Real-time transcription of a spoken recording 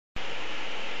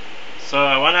So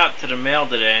I went out to the mail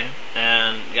today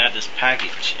and got this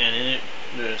package, and in it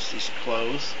there's these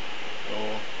clothes,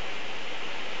 little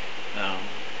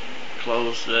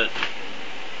clothes that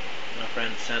my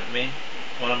friend sent me,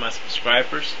 one of my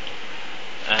subscribers.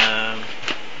 It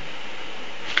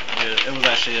was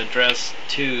actually addressed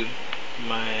to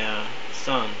my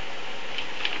son,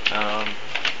 and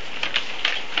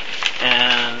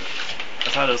I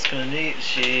thought it was kind of neat.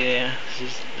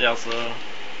 They also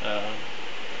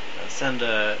send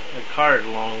a card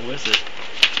along with it.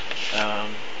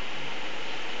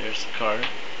 There's the card.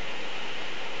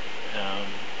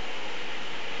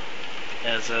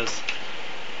 It says,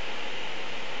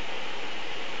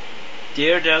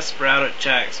 "Dear Desperado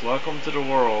Jacks, welcome to the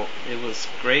world. It was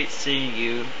great seeing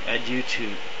you at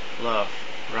YouTube. Love,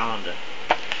 Rhonda."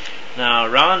 Now,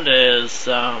 Rhonda is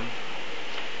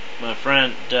my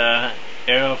friend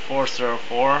Arrow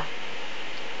 404.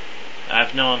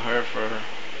 I've known her for a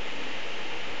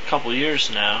couple years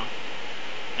now,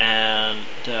 and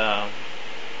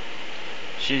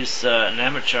she's an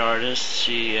amateur artist.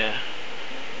 She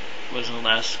was in the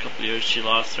last couple of years. She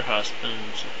lost her husband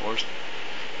and so forth,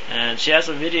 and she has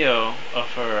a video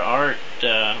of her art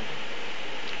on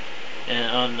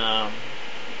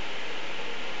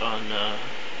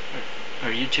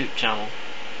her YouTube channel.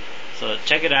 So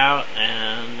check it out,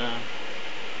 and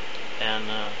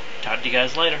talk to you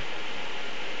guys later.